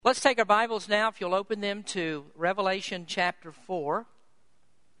Let's take our Bibles now, if you'll open them to Revelation chapter 4.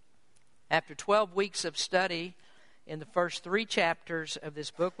 After 12 weeks of study in the first 3 chapters of this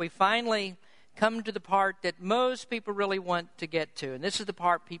book, we finally come to the part that most people really want to get to. And this is the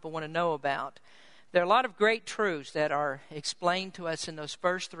part people want to know about. There are a lot of great truths that are explained to us in those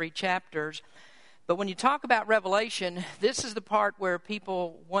first 3 chapters. But when you talk about Revelation, this is the part where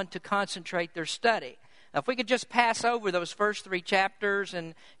people want to concentrate their study. Now, if we could just pass over those first 3 chapters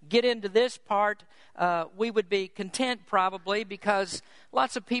and get into this part, we would be content probably, because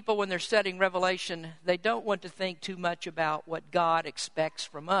lots of people, when they're studying Revelation, they don't want to think too much about what God expects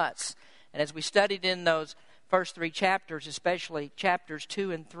from us. And as we studied in those first 3 chapters, especially chapters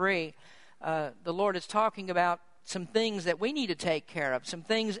 2 and 3, the Lord is talking about some things that we need to take care of, some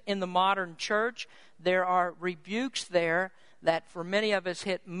things in the modern church. There are rebukes there that for many of us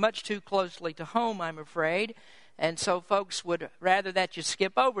hit much too closely to home, I'm afraid. And so folks would rather that you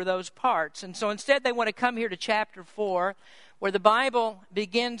skip over those parts. And so instead they want to come here to chapter 4, where the Bible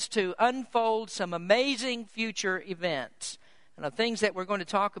begins to unfold some amazing future events. And the things that we're going to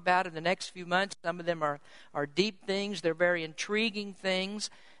talk about in the next few months, some of them are deep things. They're very intriguing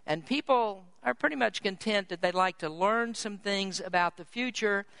things. And people are pretty much content that they'd like to learn some things about the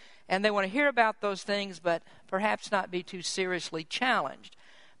future, and they want to hear about those things, but perhaps not be too seriously challenged.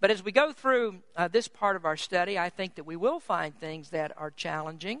 But as we go through this part of our study, I think that we will find things that are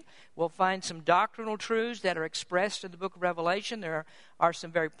challenging. We'll find some doctrinal truths that are expressed in the book of Revelation. There are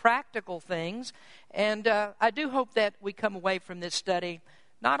some very practical things. And I do hope that we come away from this study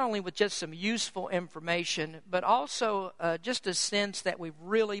not only with just some useful information, but also just a sense that we've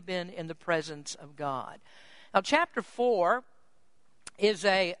really been in the presence of God. Now, chapter 4 is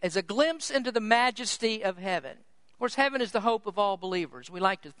a glimpse into the majesty of heaven. Of course, heaven is the hope of all believers. We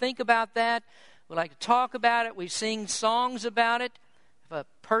like to think about that. We like to talk about it. We sing songs about it. If a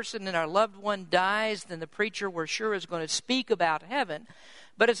person and our loved one dies, then the preacher, we're sure, is going to speak about heaven.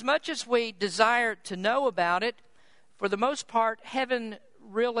 But as much as we desire to know about it, for the most part, heaven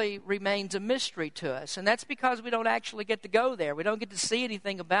really remains a mystery to us. And that's because we don't actually get to go there. We don't get to see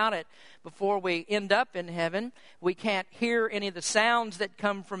anything about it before we end up in heaven. We can't hear any of the sounds that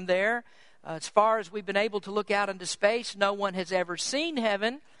come from there. As far as we've been able to look out into space, no one has ever seen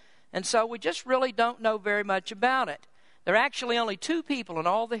heaven. And so we just really don't know very much about it. There are actually only 2 people in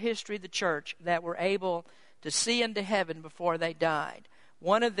all the history of the church that were able to see into heaven before they died.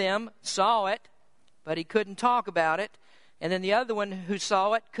 One of them saw it, but he couldn't talk about it. And then the other one who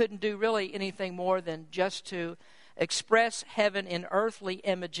saw it couldn't do really anything more than just to express heaven in earthly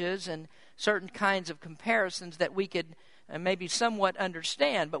images and certain kinds of comparisons that we could maybe somewhat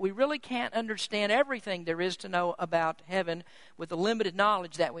understand. But we really can't understand everything there is to know about heaven with the limited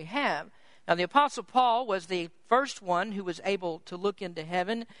knowledge that we have. Now, the Apostle Paul was the first one who was able to look into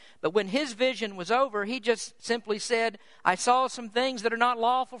heaven. But when his vision was over, he just simply said, I saw some things that are not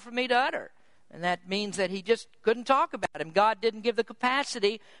lawful for me to utter. And that means that he just couldn't talk about them. God didn't give the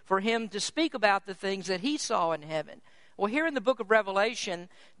capacity for him to speak about the things that he saw in heaven. Well, here in the book of Revelation,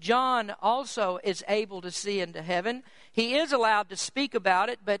 John also is able to see into heaven. He is allowed to speak about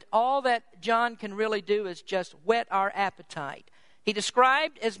it, but all that John can really do is just whet our appetite. He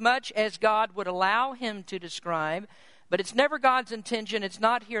described as much as God would allow him to describe, but it's never God's intention. It's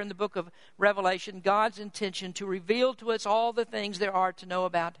not here in the book of Revelation God's intention to reveal to us all the things there are to know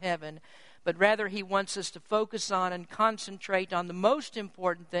about heaven. But rather he wants us to focus on and concentrate on the most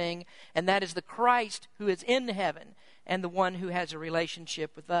important thing, and that is the Christ who is in heaven and the one who has a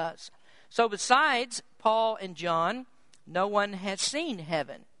relationship with us. So besides Paul and John, no one has seen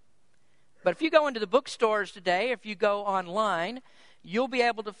heaven. But if you go into the bookstores today, if you go online, you'll be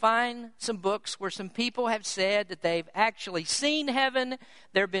able to find some books where some people have said that they've actually seen heaven.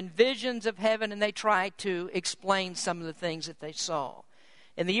 There have been visions of heaven, and they try to explain some of the things that they saw.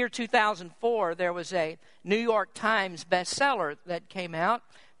 In the year 2004, there was a New York Times bestseller that came out.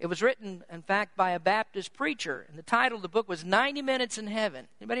 It was written, in fact, by a Baptist preacher. And the title of the book was 90 Minutes in Heaven.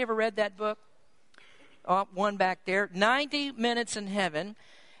 Anybody ever read that book? Oh, one back there. 90 Minutes in Heaven,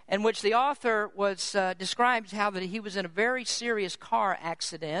 in which the author describes how that he was in a very serious car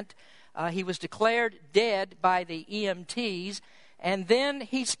accident. He was declared dead by the EMTs, and then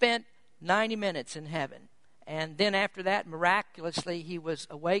he spent 90 minutes in heaven. And then after that, miraculously, he was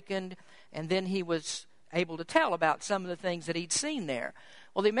awakened, and then he was able to tell about some of the things that he'd seen there.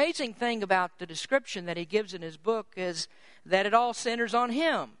 Well, the amazing thing about the description that he gives in his book is that it all centers on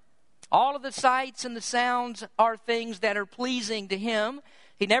him. All of the sights and the sounds are things that are pleasing to him.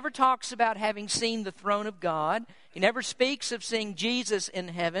 He never talks about having seen the throne of God. He never speaks of seeing Jesus in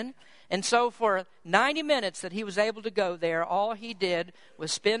heaven. And so for 90 minutes that he was able to go there, all he did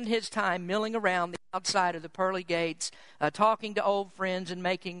was spend his time milling around the outside of the pearly gates, talking to old friends and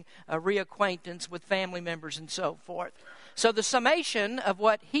making a reacquaintance with family members and so forth. So the summation of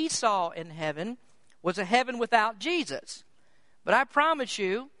what he saw in heaven was a heaven without Jesus. But I promise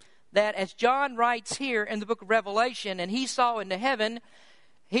you that as John writes here in the book of Revelation, and he saw into heaven,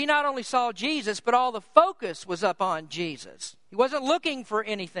 he not only saw Jesus, but all the focus was up on Jesus. He wasn't looking for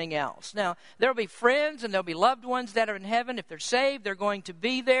anything else. Now, there'll be friends and there'll be loved ones that are in heaven. If they're saved, they're going to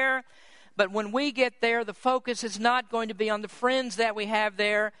be there. But when we get there, the focus is not going to be on the friends that we have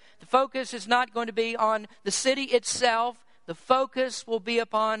there. The focus is not going to be on the city itself. The focus will be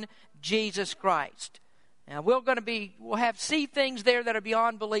upon Jesus Christ. Now, we'll see things there that are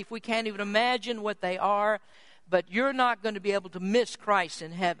beyond belief. We can't even imagine what they are. But you're not going to be able to miss Christ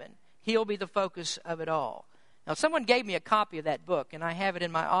in heaven. He'll be the focus of it all. Now, someone gave me a copy of that book, and I have it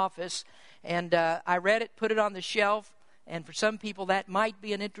in my office. And I read it, put it on the shelf. And for some people, that might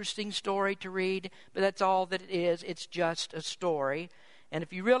be an interesting story to read. But that's all that it is. It's just a story. And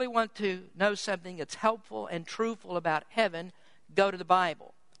if you really want to know something that's helpful and truthful about heaven, go to the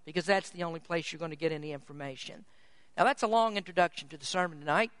Bible. Because that's the only place you're going to get any information. Now, that's a long introduction to the sermon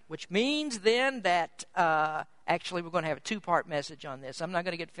tonight, which means then that actually we're going to have a two-part message on this. I'm not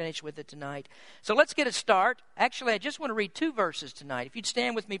going to get finished with it tonight. So let's get a start. Actually, I just want to read two verses tonight. If you'd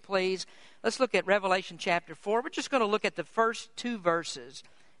stand with me, please. Let's look at Revelation chapter 4. We're just going to look at the first two verses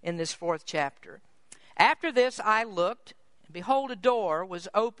in this fourth chapter. After this I looked, and behold, a door was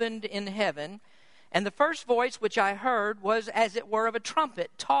opened in heaven, and the first voice which I heard was as it were of a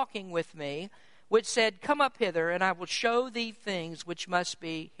trumpet talking with me, which said, Come up hither, and I will show thee things which must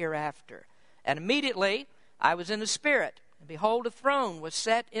be hereafter. And immediately I was in the Spirit, and behold, a throne was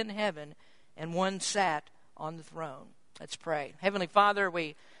set in heaven, and one sat on the throne. Let's pray. Heavenly Father,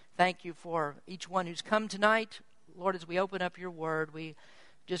 we thank you for each one who's come tonight. Lord, as we open up your word, we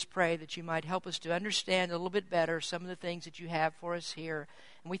just pray that you might help us to understand a little bit better some of the things that you have for us here.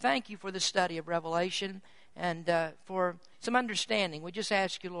 And we thank you for the study of Revelation and for some understanding. We just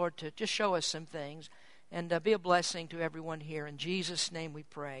ask you, Lord, to just show us some things and be a blessing to everyone here. In Jesus' name we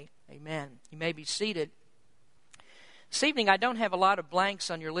pray. Amen. You may be seated. This evening, I don't have a lot of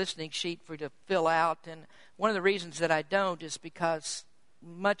blanks on your listening sheet for you to fill out. And one of the reasons that I don't is because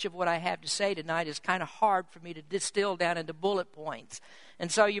much of what I have to say tonight is kind of hard for me to distill down into bullet points.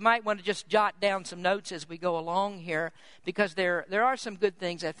 And so you might want to just jot down some notes as we go along here, because there are some good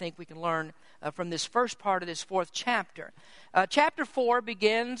things I think we can learn from this first part of this fourth chapter. Chapter 4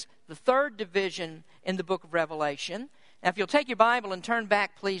 begins the third division in the book of Revelation. Now, if you'll take your Bible and turn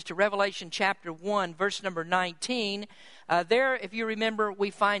back, please, to Revelation chapter 1, verse number 19. There, if you remember, we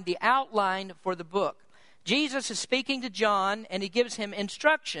find the outline for the book. Jesus is speaking to John, and he gives him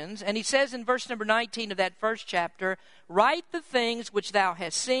instructions, and he says in verse number 19 of that first chapter, Write the things which thou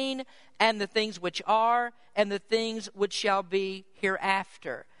hast seen, and the things which are, and the things which shall be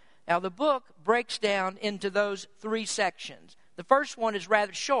hereafter. Now, the book breaks down into those three sections. The first one is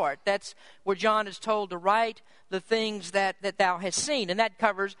rather short. That's where John is told to write the things that thou hast seen, and that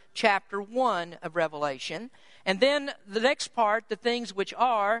covers chapter 1 of Revelation. And then the next part, the things which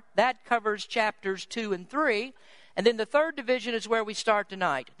are, that covers chapters 2 and 3. And then the third division is where we start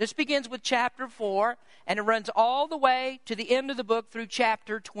tonight. This begins with chapter 4, and it runs all the way to the end of the book through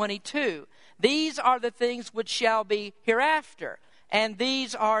chapter 22. These are the things which shall be hereafter, and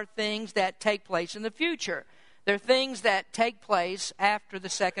these are things that take place in the future. They're things that take place after the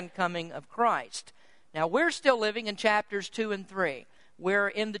second coming of Christ. Now, we're still living in chapters 2 and 3. We're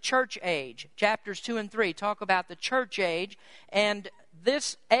in the church age. Chapters 2 and 3 talk about the church age, and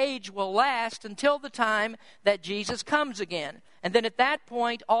this age will last until the time that Jesus comes again. And then at that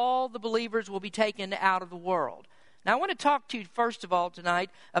point, all the believers will be taken out of the world. Now, I want to talk to you first of all tonight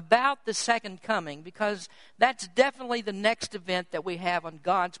about the second coming, because that's definitely the next event that we have on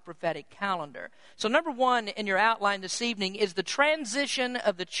God's prophetic calendar. So number one in your outline this evening is the transition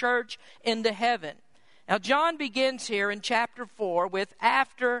of the church into heaven. Now, John begins here in chapter 4 with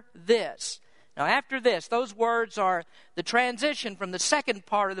after this. Now, after this, those words are the transition from the second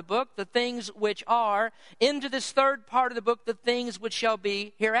part of the book, the things which are, into this third part of the book, the things which shall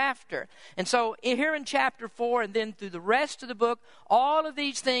be hereafter. And so here in chapter 4 and then through the rest of the book, all of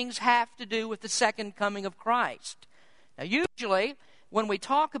these things have to do with the second coming of Christ. Now, usually, when we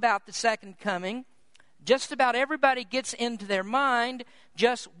talk about the second coming, just about everybody gets into their mind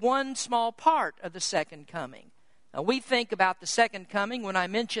just one small part of the second coming. Now, we think about the second coming. When I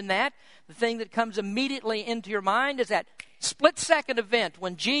mention that, the thing that comes immediately into your mind is that split-second event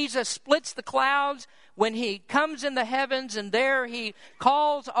when Jesus splits the clouds, when he comes in the heavens, and there he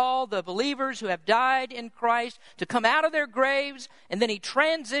calls all the believers who have died in Christ to come out of their graves, and then he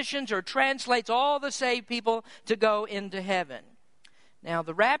transitions or translates all the saved people to go into heaven. Now,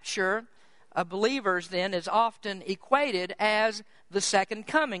 the rapture of believers then is often equated as the second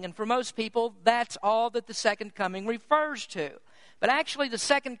coming, and for most people, that's all that the second coming refers to. But actually, the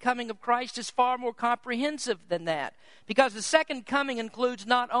second coming of Christ is far more comprehensive than that, because the second coming includes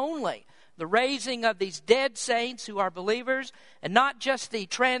not only the raising of these dead saints who are believers, and not just the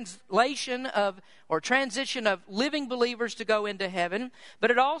translation of or transition of living believers to go into heaven,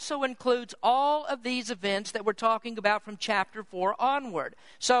 but it also includes all of these events that we're talking about from chapter 4 onward.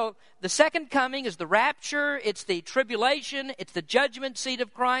 So the second coming is the rapture, it's the tribulation, it's the judgment seat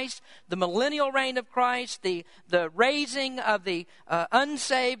of Christ, the millennial reign of Christ, the raising of the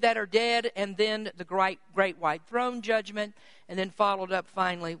unsaved that are dead, and then the great white throne judgment, and then followed up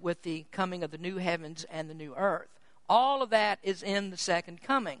finally with the coming of the new heavens and the new earth. All of that is in the second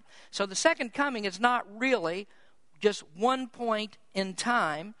coming. So the second coming is not really just one point in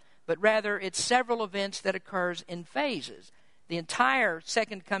time, but rather it's several events that occurs in phases. The entire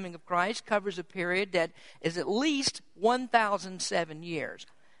second coming of Christ covers a period that is at least 1,007 years.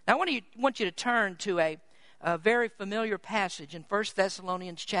 Now I want you to turn to a very familiar passage in 1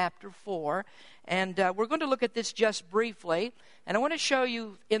 Thessalonians chapter 4. And we're going to look at this just briefly. And I want to show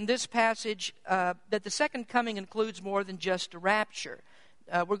you in this passage that the second coming includes more than just a rapture.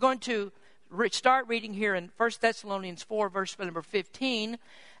 We're going to start reading here in 1 Thessalonians 4, verse number 15.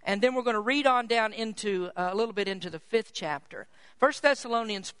 And then we're going to read on down into a little bit into the 5th chapter. 1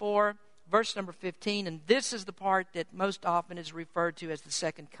 Thessalonians 4, verse number 15. And this is the part that most often is referred to as the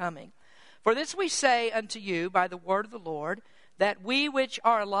second coming. For this we say unto you by the word of the Lord, that we which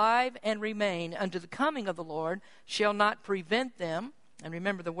are alive and remain unto the coming of the Lord shall not prevent them. And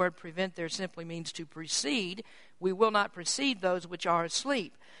remember, the word prevent there simply means to precede. We will not precede those which are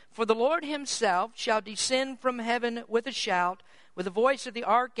asleep. For the Lord himself shall descend from heaven with a shout, with the voice of the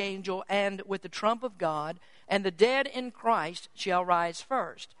archangel, and with the trump of God, and the dead in Christ shall rise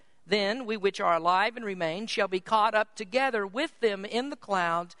first. Then we which are alive and remain shall be caught up together with them in the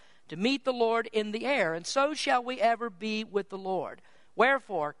clouds, to meet the Lord in the air, and so shall we ever be with the Lord.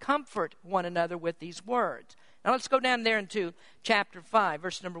 Wherefore, comfort one another with these words. Now let's go down there into chapter 5,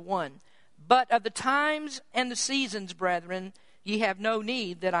 verse number 1. But of the times and the seasons, brethren, ye have no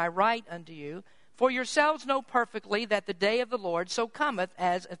need that I write unto you, for yourselves know perfectly that the day of the Lord so cometh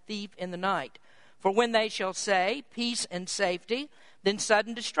as a thief in the night. For when they shall say, peace and safety, then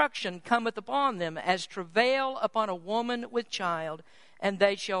sudden destruction cometh upon them, as travail upon a woman with child, and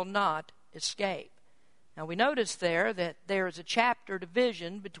they shall not escape. Now we notice there that there is a chapter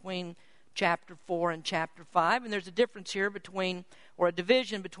division between chapter 4 and chapter 5, and there's a difference here between, or a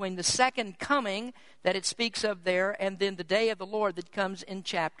division between the second coming that it speaks of there, and then the day of the Lord that comes in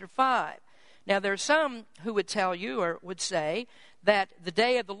chapter 5. Now there are some who would tell you, or would say, that the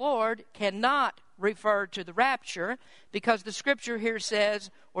day of the Lord cannot refer to the rapture, because the scripture here says,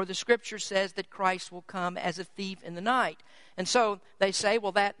 or the scripture says, that Christ will come as a thief in the night. And so they say,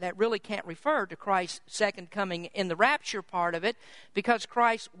 well, that really can't refer to Christ's second coming in the rapture part of it, because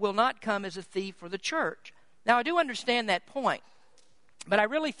Christ will not come as a thief for the church. Now, I do understand that point, but I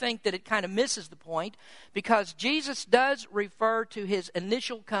really think that it kind of misses the point, because Jesus does refer to his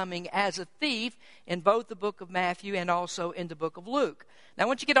initial coming as a thief in both the book of Matthew and also in the book of Luke. Now, I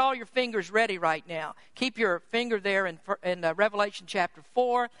want you to get all your fingers ready right now. Keep your finger there in Revelation chapter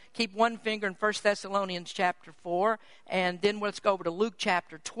 4. Keep one finger in 1 Thessalonians chapter 4. And then let's go over to Luke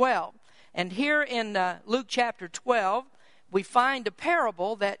chapter 12. And here in Luke chapter 12, we find a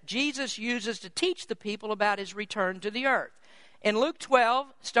parable that Jesus uses to teach the people about his return to the earth. In Luke 12,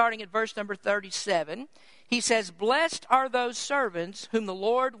 starting at verse number 37, he says, Blessed are those servants whom the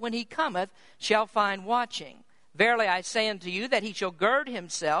Lord, when he cometh, shall find watching. Verily I say unto you, that he shall gird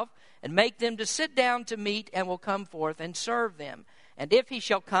himself, and make them to sit down to meat, and will come forth and serve them. And if he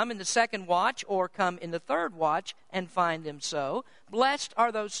shall come in the second watch, or come in the third watch, and find them so, blessed are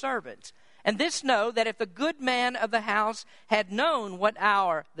those servants. And this know, that if the good man of the house had known what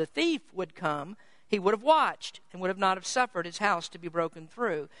hour the thief would come, he would have watched, and would have not have suffered his house to be broken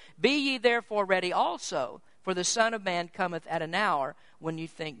through. Be ye therefore ready also, for the Son of Man cometh at an hour when you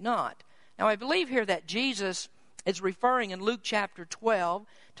think not. Now I believe here that Jesus is referring in Luke chapter 12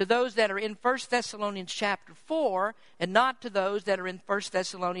 to those that are in 1 Thessalonians chapter 4, and not to those that are in 1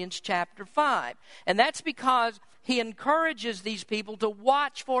 Thessalonians chapter 5. And that's because he encourages these people to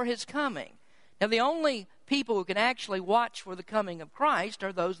watch for his coming. Now the only people who can actually watch for the coming of Christ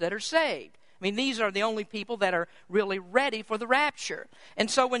are those that are saved. I mean, these are the only people that are really ready for the rapture. And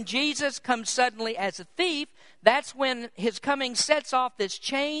so when Jesus comes suddenly as a thief, that's when his coming sets off this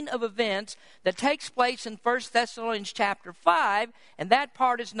chain of events that takes place in 1 Thessalonians chapter 5, and that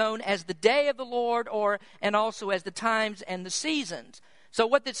part is known as the day of the Lord, and also as the times and the seasons. So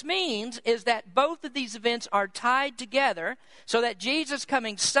what this means is that both of these events are tied together so that Jesus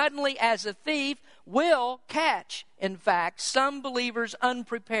coming suddenly as a thief will catch, in fact, some believers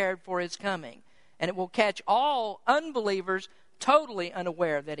unprepared for his coming. And it will catch all unbelievers totally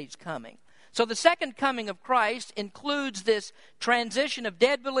unaware that he's coming. So the second coming of Christ includes this transition of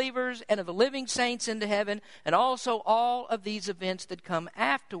dead believers and of the living saints into heaven, and also all of these events that come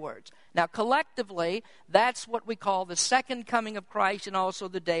afterwards. Now, collectively, that's what we call the second coming of Christ and also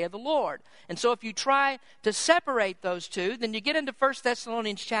the day of the Lord. And so if you try to separate those two, then you get into 1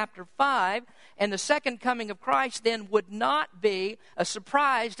 Thessalonians chapter 5, and the second coming of Christ then would not be a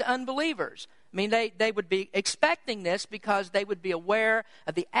surprise to unbelievers. I mean, they would be expecting this because they would be aware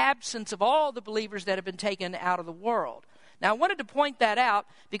of the absence of all the believers that have been taken out of the world. Now, I wanted to point that out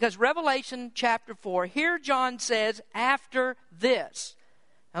because Revelation chapter 4, here John says, after this.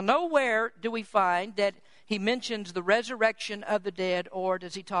 Now, nowhere do we find that he mentions the resurrection of the dead, or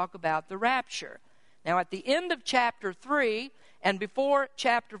does he talk about the rapture. Now, at the end of chapter 3 and before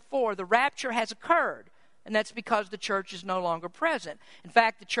chapter 4, the rapture has occurred. And that's because the church is no longer present. In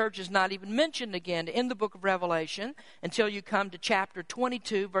fact, the church is not even mentioned again in the book of Revelation until you come to chapter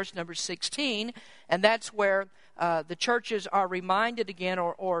 22, verse number 16. And that's where the churches are reminded again,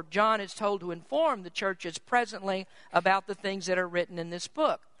 or John is told to inform the churches presently about the things that are written in this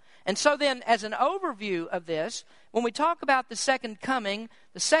book. And so then, as an overview of this, when we talk about the second coming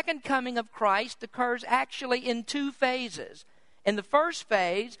of Christ occurs actually in two phases. In the first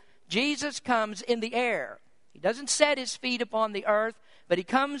phase, Jesus comes in the air. He doesn't set his feet upon the earth, but he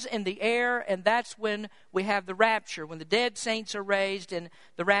comes in the air, and that's when we have the rapture, when the dead saints are raised and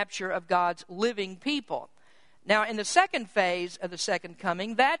the rapture of God's living people. Now, in the second phase of the second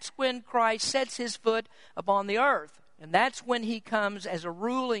coming, that's when Christ sets his foot upon the earth. And that's when he comes as a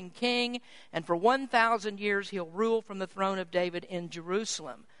ruling king, and for 1,000 years he'll rule from the throne of David in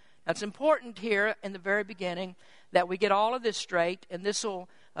Jerusalem. Now, it's important here in the very beginning that we get all of this straight, and this will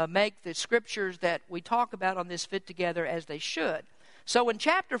make the scriptures that we talk about on this fit together as they should. So when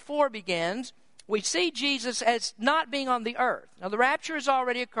chapter 4 begins, we see Jesus as not being on the earth. Now, the rapture has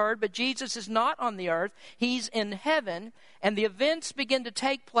already occurred, but Jesus is not on the earth. He's in heaven, and the events begin to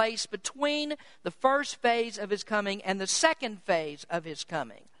take place between the first phase of his coming and the second phase of his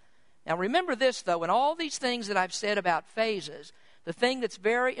coming. Now, remember this, though, in all these things that I've said about phases, the thing that's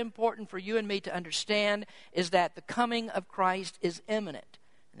very important for you and me to understand is that the coming of Christ is imminent.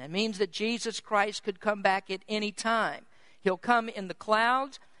 And that means that Jesus Christ could come back at any time. He'll come in the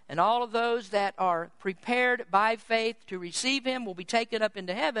clouds, and all of those that are prepared by faith to receive him will be taken up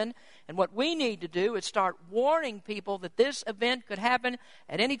into heaven. And what we need to do is start warning people that this event could happen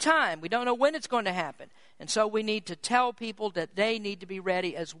at any time. We don't know when it's going to happen. And so we need to tell people that they need to be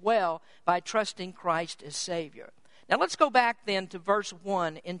ready as well by trusting Christ as Savior. Now let's go back then to verse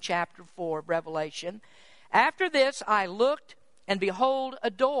 1 in chapter 4 of Revelation. After this I looked, and behold, a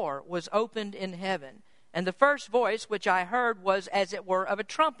door was opened in heaven. And the first voice which I heard was as it were of a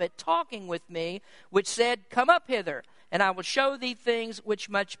trumpet talking with me, which said, Come up hither, and I will show thee things which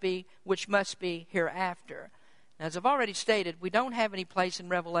must be hereafter. Now, as I've already stated, we don't have any place in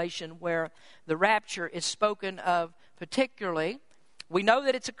Revelation where the rapture is spoken of particularly. We know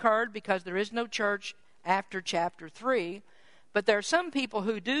that it's occurred because there is no church after chapter 3. But there are some people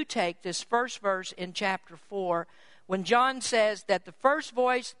who do take this first verse in chapter 4 when John says that the first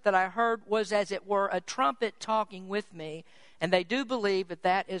voice that I heard was as it were a trumpet talking with me, and they do believe that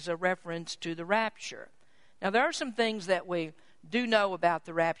that is a reference to the rapture. Now, there are some things that we do know about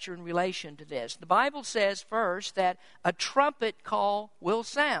the rapture in relation to this. The Bible says first that a trumpet call will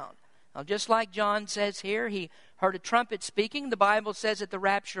sound. Now, just like John says here, he heard a trumpet speaking. The Bible says at the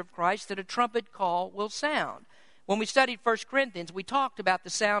rapture of Christ that a trumpet call will sound. When we studied 1 Corinthians, we talked about the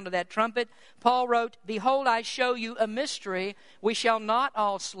sound of that trumpet. Paul wrote, Behold, I show you a mystery. We shall not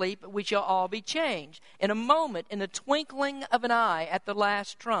all sleep, but we shall all be changed. In a moment, in the twinkling of an eye, at the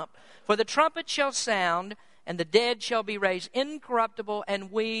last trump. For the trumpet shall sound, and the dead shall be raised incorruptible,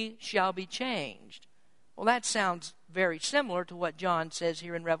 and we shall be changed. Well, that sounds very similar to what John says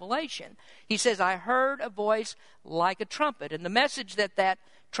here in Revelation. He says, I heard a voice like a trumpet. And the message that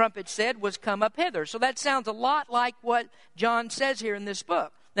trumpet said was, Come up hither. So that sounds a lot like what John says here in this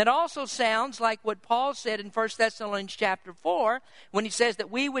book. That also sounds like what Paul said in 1 Thessalonians chapter 4 when he says that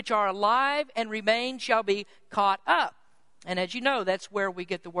we which are alive and remain shall be caught up. And as you know, that's where we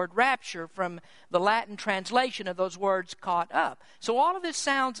get the word rapture from, the Latin translation of those words, caught up. So all of this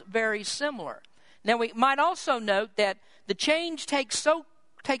sounds very similar. Now, we might also note that the change takes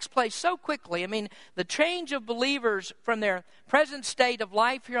place so quickly. I mean, the change of believers from their present state of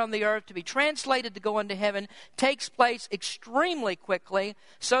life here on the earth to be translated to go into heaven takes place extremely quickly,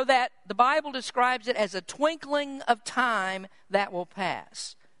 so that the Bible describes it as a twinkling of time that will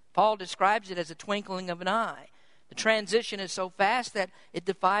pass. Paul describes it as a twinkling of an eye. The transition is so fast that it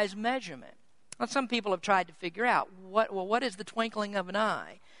defies measurement. Now, some people have tried to figure out, what is the twinkling of an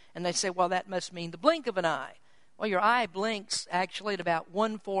eye? And they say, well, that must mean the blink of an eye. Well, your eye blinks actually at about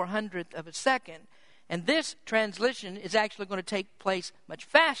 1/400th of a second. And this transition is actually going to take place much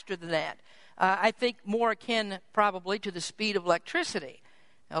faster than that. I think more akin probably to the speed of electricity.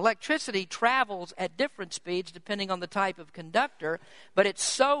 Now, electricity travels at different speeds depending on the type of conductor, but it's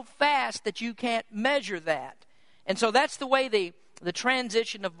so fast that you can't measure that. And so that's the way the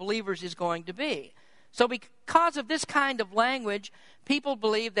transition of believers is going to be. So because of this kind of language, people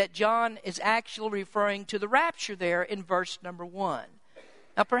believe that John is actually referring to the rapture there in verse number 1.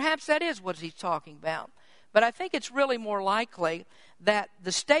 Now, perhaps that is what he's talking about. But I think it's really more likely that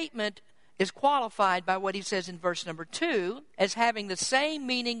the statement is qualified by what he says in verse number 2 as having the same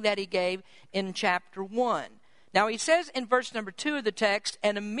meaning that he gave in chapter 1. Now, he says in verse number 2 of the text,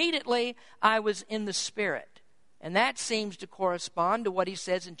 and immediately I was in the Spirit. And that seems to correspond to what he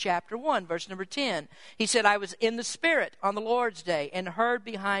says in chapter 1, verse number 10. He said, I was in the Spirit on the Lord's day and heard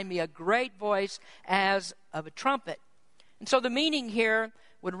behind me a great voice as of a trumpet. And so the meaning here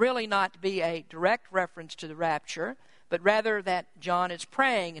would really not be a direct reference to the rapture, but rather that John is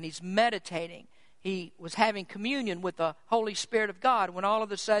praying and he's meditating. He was having communion with the Holy Spirit of God when all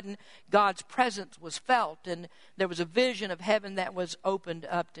of a sudden God's presence was felt and there was a vision of heaven that was opened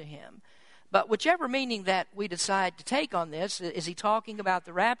up to him. But whichever meaning that we decide to take on this, is he talking about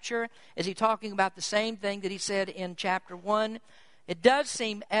the rapture? Is he talking about the same thing that he said in chapter 1? It does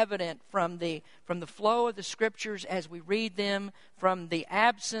seem evident from the flow of the Scriptures as we read them, from the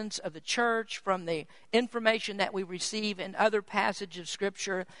absence of the church, from the information that we receive in other passages of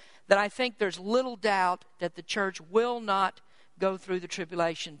Scripture, that I think there's little doubt that the church will not go through the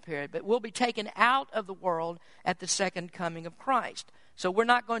tribulation period, but will be taken out of the world at the second coming of Christ. So we're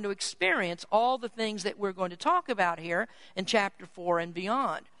not going to experience all the things that we're going to talk about here in chapter 4 and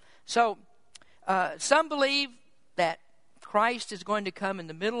beyond. So some believe that Christ is going to come in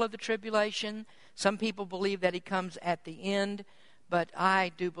the middle of the tribulation. Some people believe that he comes at the end. But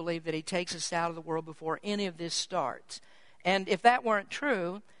I do believe that he takes us out of the world before any of this starts. And if that weren't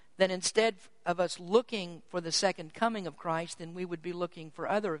true, then instead of us looking for the second coming of Christ, then we would be looking for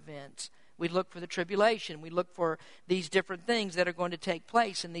other events. We'd look for the tribulation. We'd look for these different things that are going to take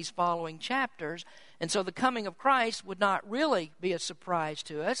place in these following chapters. And so the coming of Christ would not really be a surprise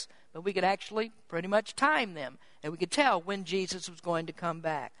to us, but we could actually pretty much time them. And we could tell when Jesus was going to come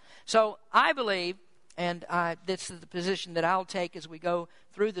back. So I believe, and this is the position that I'll take as we go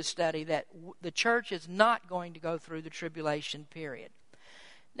through the study, that the church is not going to go through the tribulation period.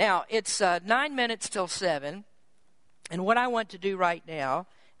 Now, it's 9 minutes till 7. And what I want to do right now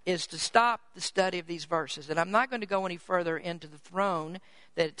is to stop the study of these verses. And I'm not going to go any further into the throne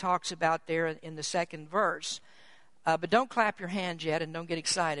that it talks about there in the second verse. But don't clap your hands yet and don't get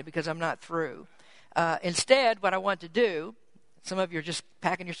excited because I'm not through. Instead, what I want to do, some of you are just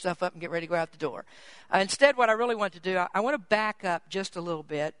packing your stuff up and get ready to go out the door. Instead, what I really want to do, I want to back up just a little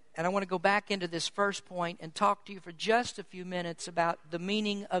bit. And I want to go back into this first point and talk to you for just a few minutes about the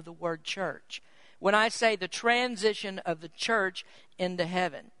meaning of the word church. When I say the transition of the church into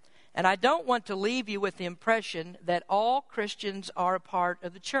heaven. And I don't want to leave you with the impression that all Christians are a part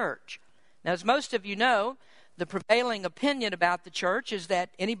of the church. Now, as most of you know, the prevailing opinion about the church is that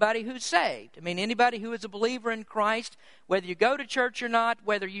anybody who's saved, anybody who is a believer in Christ, whether you go to church or not,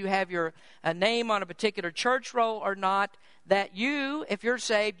 whether you have your name on a particular church roll or not, that you, if you're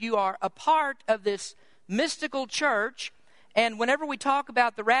saved, you are a part of this mystical church. And whenever we talk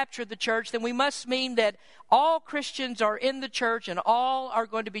about the rapture of the church, then we must mean that all Christians are in the church and all are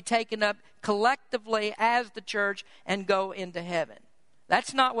going to be taken up collectively as the church and go into heaven.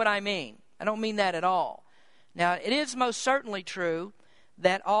 That's not what I mean. I don't mean that at all. Now, it is most certainly true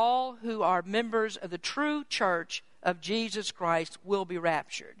that all who are members of the true church of Jesus Christ will be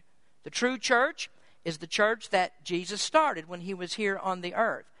raptured. The true church is the church that Jesus started when he was here on the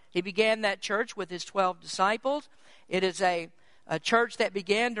earth. He began that church with his 12 disciples. It is a church that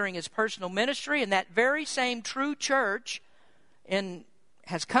began during his personal ministry, and that very same true church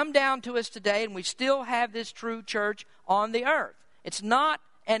has come down to us today, and we still have this true church on the earth. It's not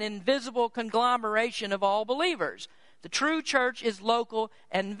an invisible conglomeration of all believers. The true church is local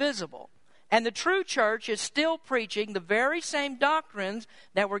and visible. And the true church is still preaching the very same doctrines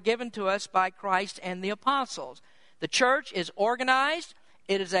that were given to us by Christ and the apostles. The church is organized.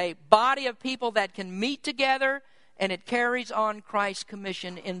 It is a body of people that can meet together, and it carries on Christ's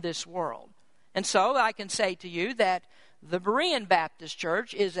commission in this world. And so I can say to you that the Berean Baptist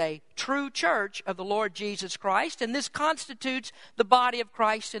Church is a true church of the Lord Jesus Christ, and this constitutes the body of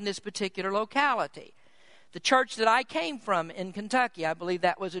Christ in this particular locality. The church that I came from in Kentucky, I believe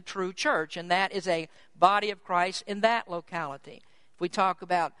that was a true church, and that is a body of Christ in that locality. If we talk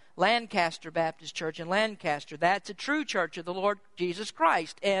about Lancaster Baptist Church in Lancaster, that's a true church of the Lord Jesus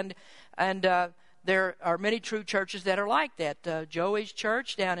Christ. And there are many true churches that are like that. Joey's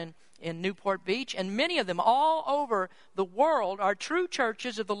Church down in Newport Beach, and many of them all over the world are true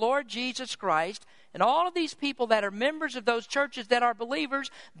churches of the Lord Jesus Christ. And all of these people that are members of those churches that are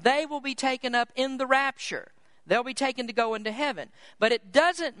believers, they will be taken up in the rapture. They'll be taken to go into heaven. But it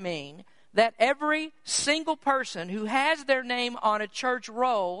doesn't mean that every single person who has their name on a church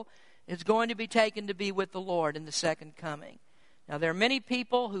roll is going to be taken to be with the Lord in the second coming. Now, there are many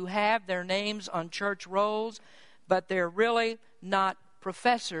people who have their names on church rolls, but they're really not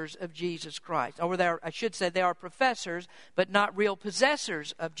professors of Jesus Christ. Or I should say they are professors, but not real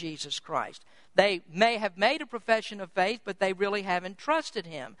possessors of Jesus Christ. They may have made a profession of faith, but they really haven't trusted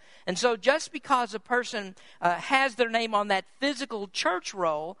Him. And so just because a person has their name on that physical church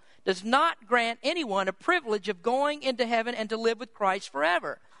roll does not grant anyone a privilege of going into heaven and to live with Christ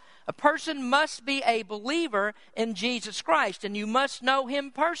forever. A person must be a believer in Jesus Christ, and you must know Him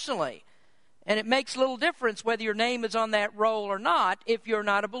personally. And it makes little difference whether your name is on that roll or not if you're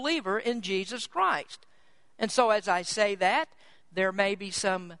not a believer in Jesus Christ. And so as I say that, there may be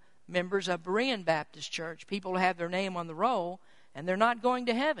some members of Berean Baptist Church, people who have their name on the roll, and they're not going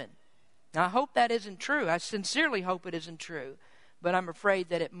to heaven. Now, I hope that isn't true. I sincerely hope it isn't true, but I'm afraid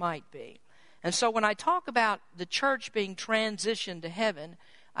that it might be. And so when I talk about the church being transitioned to heaven,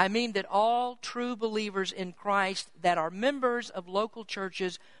 I mean that all true believers in Christ that are members of local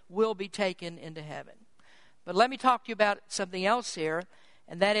churches will be taken into heaven. But let me talk to you about something else here,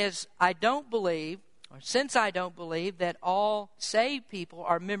 and that is since I don't believe that all saved people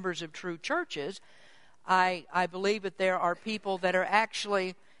are members of true churches, I believe that there are people that are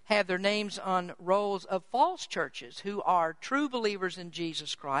actually have their names on rolls of false churches who are true believers in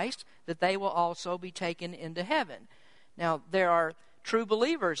Jesus Christ, that they will also be taken into heaven. Now, there are true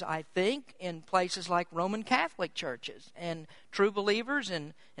believers, I think, in places like Roman Catholic churches, and true believers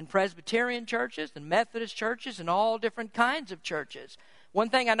in Presbyterian churches and Methodist churches and all different kinds of churches. One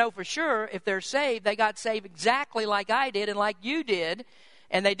thing I know for sure, if they're saved, they got saved exactly like I did and like you did,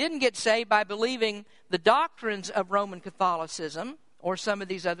 and they didn't get saved by believing the doctrines of Roman Catholicism or some of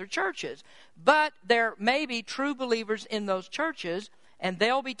these other churches. But there may be true believers in those churches, and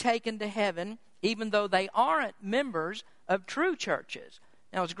they'll be taken to heaven even though they aren't members of true churches.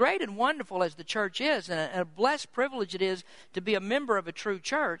 Now, as great and wonderful as the church is, and a blessed privilege it is to be a member of a true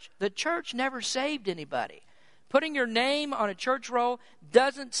church, the church never saved anybody. Putting your name on a church roll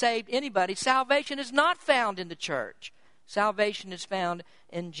doesn't save anybody. Salvation is not found in the church. Salvation is found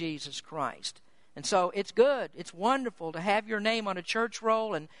in Jesus Christ. And so it's good, it's wonderful to have your name on a church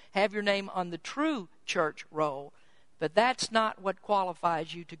roll and have your name on the true church roll. But that's not what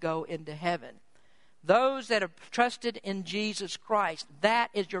qualifies you to go into heaven. Those that have trusted in Jesus Christ,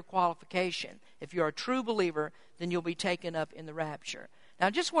 that is your qualification. If you're a true believer, then you'll be taken up in the rapture. Now, I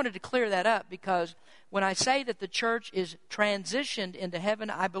just wanted to clear that up because when I say that the church is transitioned into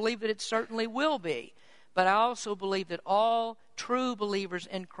heaven, I believe that it certainly will be. But I also believe that all true believers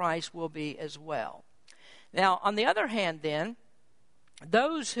in Christ will be as well. Now, on the other hand, then,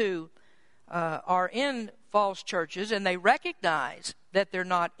 those who are in false churches and they recognize that they're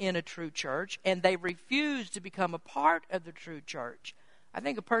not in a true church and they refuse to become a part of the true church, I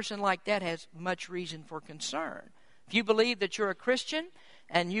think a person like that has much reason for concern. If you believe that you're a Christian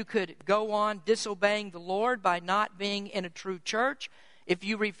and you could go on disobeying the Lord by not being in a true church, if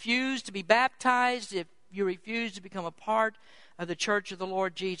you refuse to be baptized, if you refuse to become a part of the church of the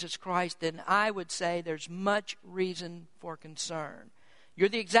Lord Jesus Christ, then I would say there's much reason for concern. You're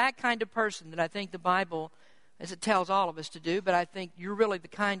the exact kind of person that I think the Bible, as it tells all of us to do, but I think you're really the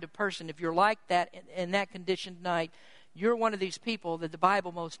kind of person, if you're like that, in that condition tonight, you're one of these people that the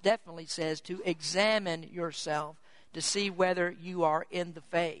Bible most definitely says to examine yourself to see whether you are in the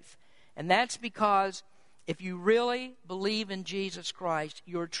faith. And that's because if you really believe in Jesus Christ,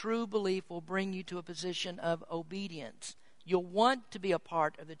 your true belief will bring you to a position of obedience. You'll want to be a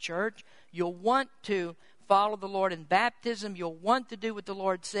part of the church. You'll want to follow the Lord in baptism. You'll want to do what the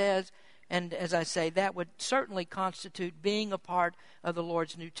Lord says. And as I say, that would certainly constitute being a part of the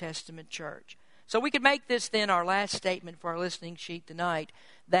Lord's New Testament church. So we could make this then our last statement for our listening sheet tonight,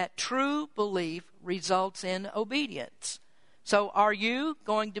 that true belief results in obedience. So are you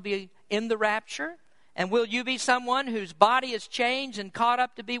going to be in the rapture? And will you be someone whose body is changed and caught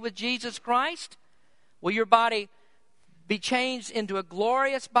up to be with Jesus Christ? Will your body be changed into a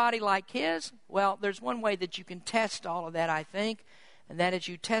glorious body like His? Well, there's one way that you can test all of that, I think, and that is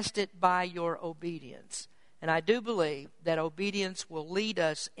you test it by your obedience. And I do believe that obedience will lead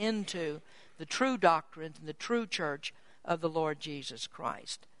us into the true doctrines and the true church of the Lord Jesus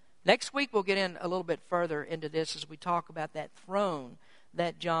Christ. Next week we'll get in a little bit further into this as we talk about that throne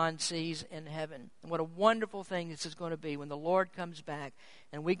that John sees in heaven. And what a wonderful thing this is going to be when the Lord comes back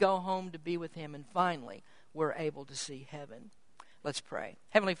and we go home to be with Him, and finally we're able to see heaven. Let's pray.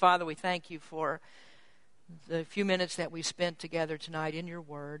 Heavenly Father, we thank You for the few minutes that we spent together tonight in Your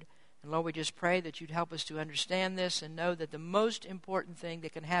Word. And Lord, we just pray that You'd help us to understand this and know that the most important thing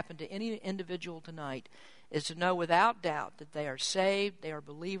that can happen to any individual tonight is to know without doubt that they are saved, they are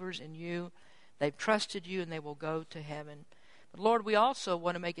believers in You, they've trusted You, and they will go to heaven. But Lord, we also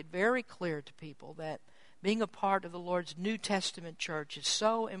want to make it very clear to people that being a part of the Lord's New Testament church is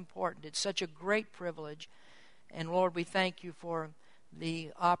so important. It's such a great privilege. And Lord, we thank You for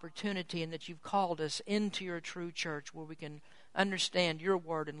the opportunity and that You've called us into Your true church where we can understand Your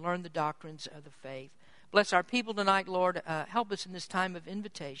Word and learn the doctrines of the faith. Bless our people tonight, Lord. Help us in this time of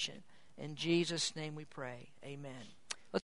invitation. In Jesus' name we pray. Amen.